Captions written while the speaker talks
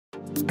Here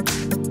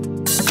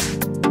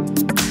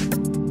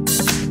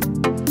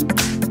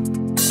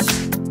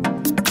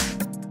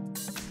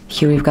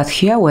we've got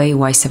HUAWEI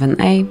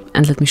Y7a,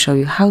 and let me show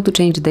you how to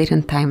change the date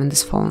and time on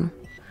this phone.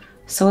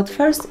 So at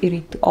first you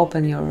need to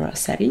open your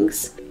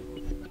settings,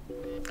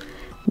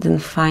 then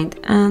find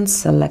and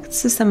select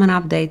System and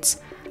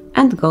Updates,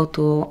 and go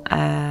to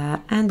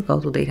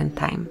date and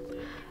time.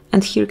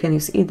 And here you can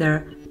use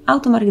either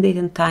automatic date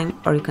and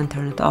time, or you can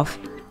turn it off.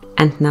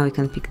 And now you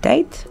can pick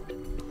date.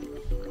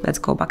 Let's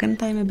go back in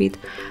time a bit.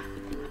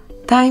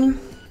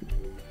 Time.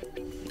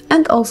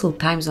 And also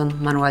time zone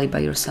manually by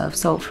yourself.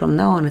 So from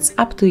now on it's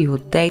up to you,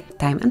 date,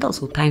 time, and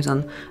also time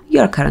zone you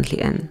are currently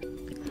in.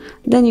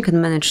 Then you can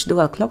manage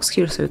dual clocks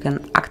here, so you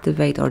can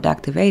activate or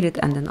deactivate it,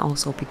 and then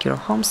also pick your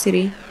home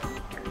city.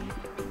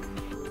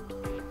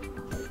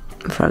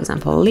 For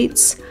example,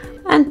 Leeds.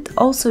 And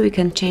also you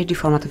can change the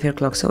format of your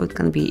clock, so it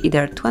can be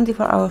either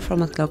 24-hour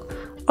format clock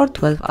or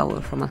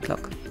 12-hour format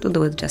clock. To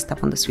do it, just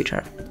tap on the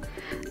switcher.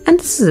 And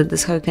this is it.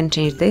 This is how you can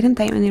change date and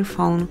time in your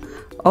phone.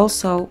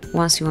 Also,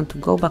 once you want to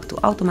go back to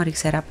automatic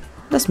setup,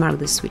 just mark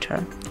this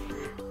switcher.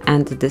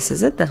 And this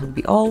is it. That would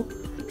be all.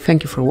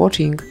 Thank you for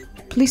watching.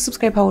 Please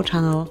subscribe our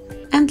channel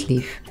and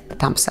leave a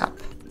thumbs up.